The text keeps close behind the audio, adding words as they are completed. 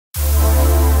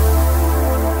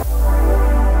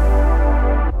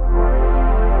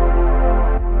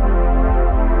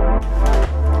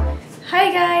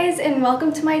and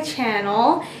welcome to my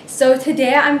channel. So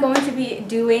today I'm going to be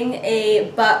doing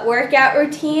a butt workout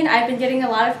routine. I've been getting a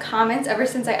lot of comments ever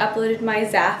since I uploaded my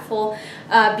Zaful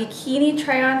bikini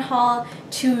try-on haul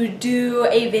to do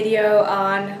a video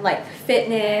on like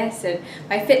fitness and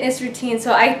my fitness routine.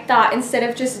 So I thought instead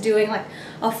of just doing like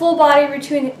a full body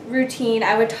routine,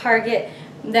 I would target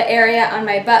the area on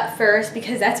my butt first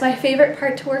because that's my favorite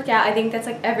part to work out. I think that's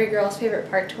like every girl's favorite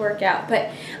part to work out,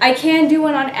 but I can do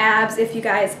one on abs if you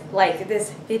guys like this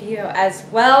video as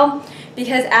well,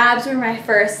 because abs were my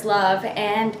first love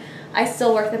and I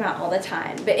still work them out all the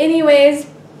time. But anyways,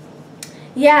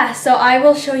 yeah, so I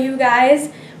will show you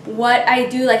guys what I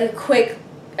do, like a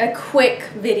quick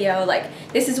video. Like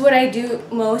this is what I do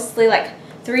mostly, like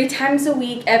 3 times a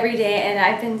week every day, and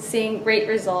I've been seeing great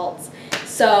results.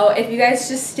 So if you guys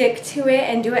just stick to it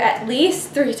and do it at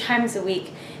least 3 times a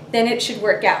week, then it should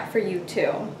work out for you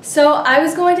too. So I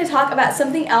was going to talk about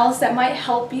something else that might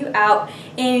help you out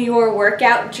in your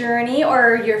workout journey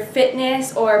or your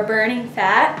fitness or burning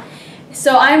fat.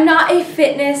 So I'm not a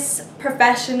fitness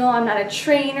professional, I'm not a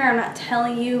trainer, I'm not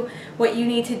telling you what you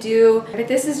need to do, but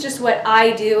this is just what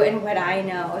I do and what I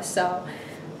know. So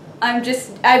I've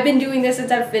been doing this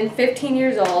since I've been 15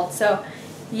 years old, so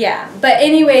yeah. But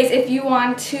anyways, if you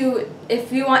want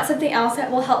something else that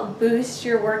will help boost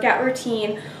your workout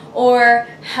routine or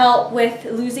help with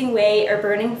losing weight or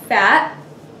burning fat,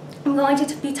 I'm going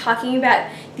to be talking about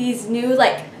these new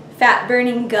like fat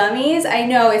burning gummies. I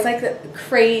know it's like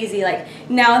crazy, like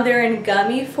now they're in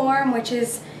gummy form, which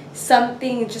is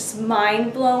something just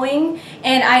mind-blowing,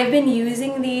 and I've been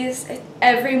using these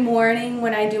every morning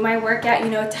when I do my workout, you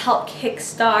know, to help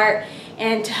kickstart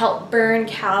and to help burn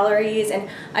calories. And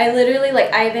I literally,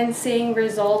 like, I've been seeing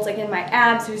results like in my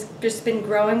abs. There's just been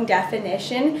growing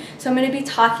definition. So I'm going to be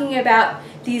talking about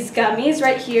these gummies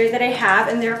right here that I have,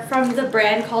 and they're from the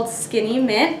brand called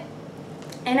Skinnymint.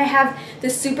 And I have the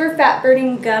super fat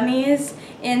burning gummies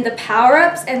in the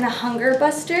PowerUps and the Hunger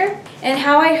Buster. And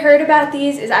how I heard about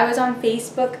these is I was on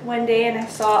Facebook one day and I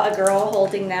saw a girl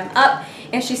holding them up,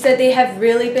 and she said they have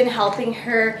really been helping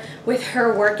her with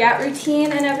her workout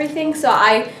routine and everything. So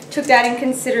I took that in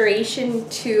consideration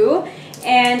too,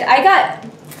 and I got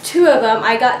 2 of them.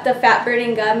 I got the fat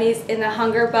burning gummies in the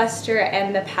Hunger Buster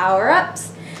and the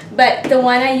PowerUps, but the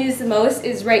one I use the most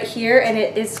is right here, and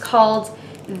it is called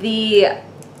the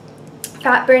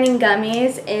fat burning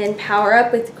gummies in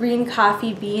PowerUp with green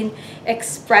coffee bean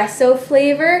espresso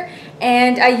flavor.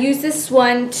 And I use this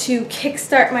one to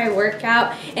kickstart my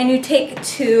workout, and you take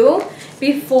 2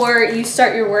 before you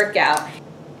start your workout.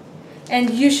 And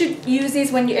you should use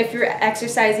these if you're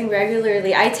exercising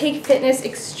regularly. I take fitness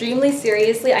extremely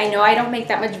seriously. I know I don't make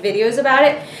that much videos about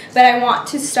it, but I want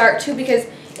to start to, because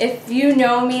if you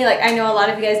know me, like I know a lot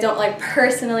of you guys don't like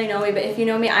personally know me, but if you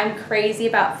know me, I'm crazy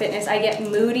about fitness. I get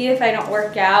moody if I don't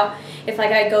work out. If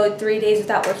like I go 3 days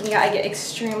without working out, I get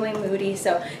extremely moody.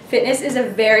 So fitness is a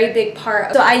very big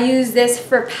part. So I use this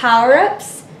for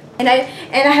power-ups, and I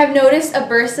have noticed a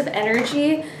burst of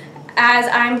energy as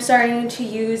I'm starting to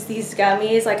use these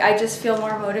gummies. Like I just feel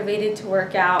more motivated to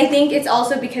work out. I think it's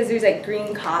also because there's like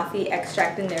green coffee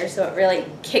extract in there, so it really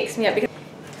kicks me up. Because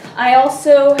I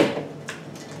also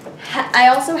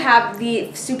have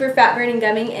the super fat burning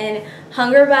gummy in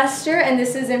Hunger Buster, and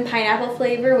this is in pineapple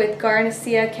flavor with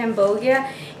Garcia Cambogia,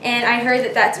 and I heard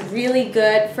that that's really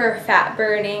good for fat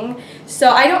burning.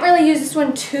 So I don't really use this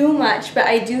one too much, but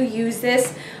I do use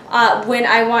this when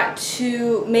I want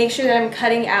to make sure that I'm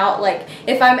cutting out, like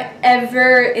if I'm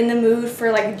ever in the mood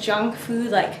for like junk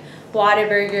food, like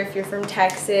Whataburger if you're from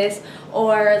Texas,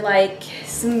 or like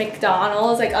some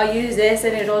McDonald's, like I'll use this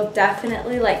and it'll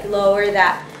definitely like lower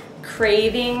that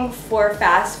craving for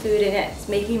fast food, and it's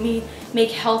making me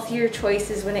make healthier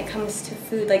choices when it comes to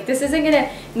food. Like this isn't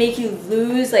gonna make you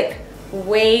lose like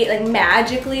weight like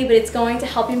magically, but it's going to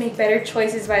help you make better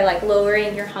choices by like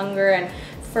lowering your hunger and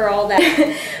for all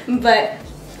that. But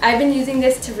I've been using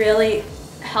this to really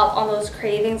help on those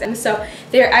cravings, and so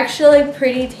they're actually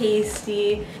pretty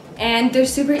tasty and they're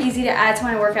super easy to add to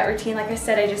my workout routine. Like I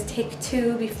said, I just take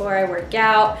 2 before I work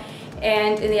out,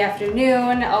 and in the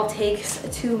afternoon I'll take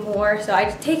 2 more, so I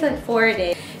take like 4 a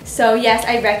day. So yes,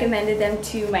 I recommended them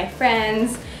to my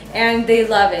friends and they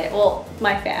love it. Well,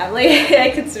 my family,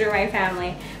 I consider my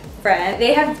family friend.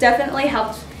 They have definitely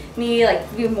helped me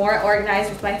like be more organized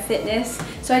with my fitness,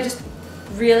 so I just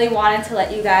really wanted to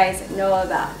let you guys know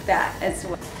about that as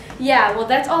well. Yeah, well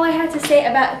that's all I had to say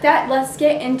about that. Let's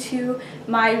get into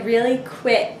my really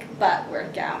quick butt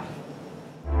workout.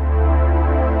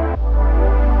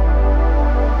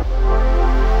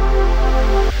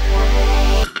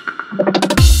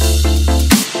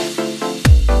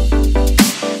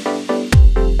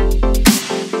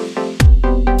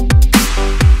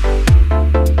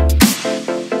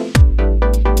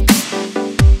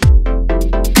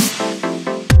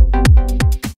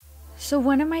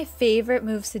 one of my favorite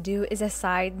moves to do is a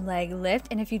side leg lift,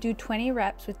 and if you do 20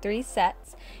 reps with 3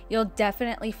 sets, you'll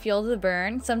definitely feel the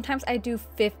burn. Sometimes I do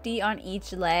 50 on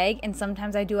each leg, and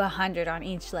sometimes I do 100 on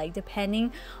each leg,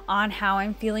 depending on how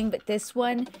I'm feeling. But this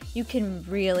one, you can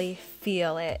really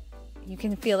feel it. You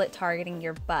can feel it targeting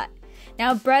your butt.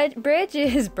 Now,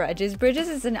 bridges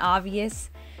is an obvious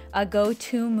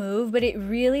go-to move, but it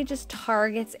really just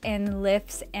targets and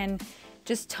lifts and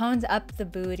just tones up the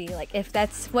booty. Like, if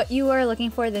that's what you are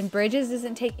looking for, then bridges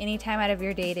doesn't take any time out of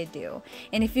your day to do.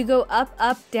 And if you go up,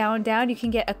 up, down, down, you can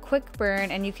get a quick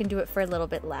burn, and you can do it for a little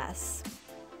bit less.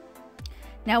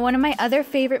 Now, one of my other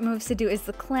favorite moves to do is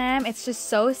the clam. It's just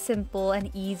so simple and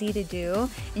easy to do,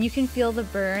 and you can feel the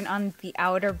burn on the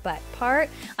outer butt part.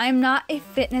 I'm not a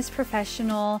fitness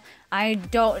professional.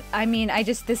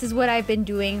 This is what I've been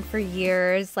doing for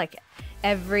years, like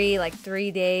every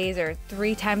 3 days or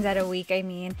 3 times out a week,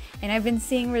 and I've been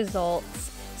seeing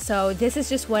results. So this is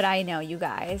just what I know, you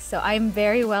guys. So I'm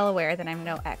very well aware that I'm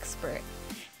no expert.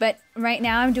 But right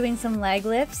now I'm doing some leg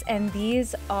lifts, and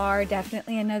these are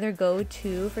definitely another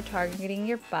go-to for targeting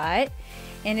your butt.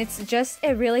 And it's just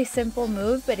a really simple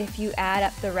move, but if you add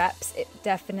up the reps,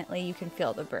 you can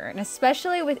feel the burn,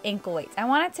 especially with ankle weights. I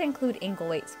wanted to include ankle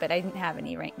weights, but I didn't have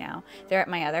any right now. They're at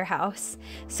my other house.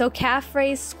 So calf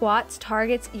raise squats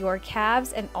targets your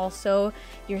calves and also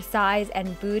your thighs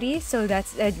and booty. So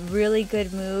that's a really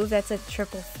good move. That's a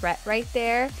triple threat right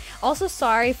there. Also,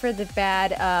 sorry for the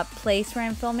bad place where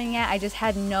I'm filming at. I just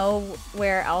had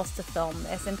nowhere else to film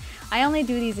this, and I only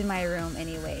do these in my room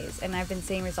anyways, and I've been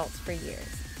seeing results for years.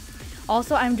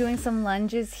 Also, I'm doing some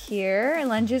lunges here.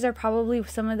 Lunges are probably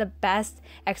some of the best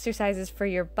exercises for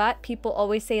your butt. People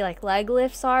always say like leg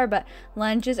lifts are, but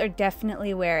lunges are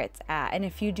definitely where it's at. And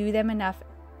if you do them enough,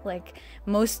 like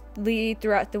mostly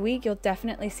throughout the week, you'll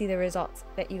definitely see the results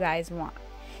that you guys want.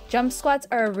 Jump squats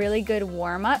are a really good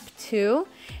warm-up too,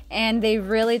 and they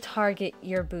really target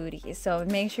your booty. So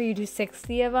make sure you do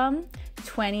 60 of them,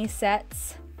 20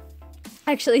 sets.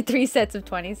 Actually, 3 sets of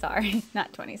 20, sorry,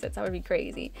 not 20 sets, that would be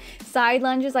crazy. Side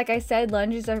lunges, like I said,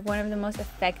 lunges are one of the most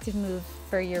effective moves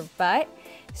for your butt.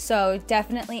 So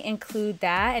definitely include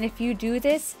that. And if you do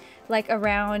this like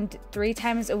around 3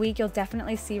 times a week, you'll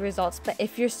definitely see results. But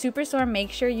if you're super sore, make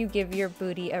sure you give your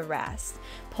booty a rest.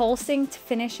 Pulsing to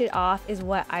finish it off is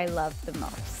what I love the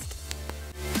most.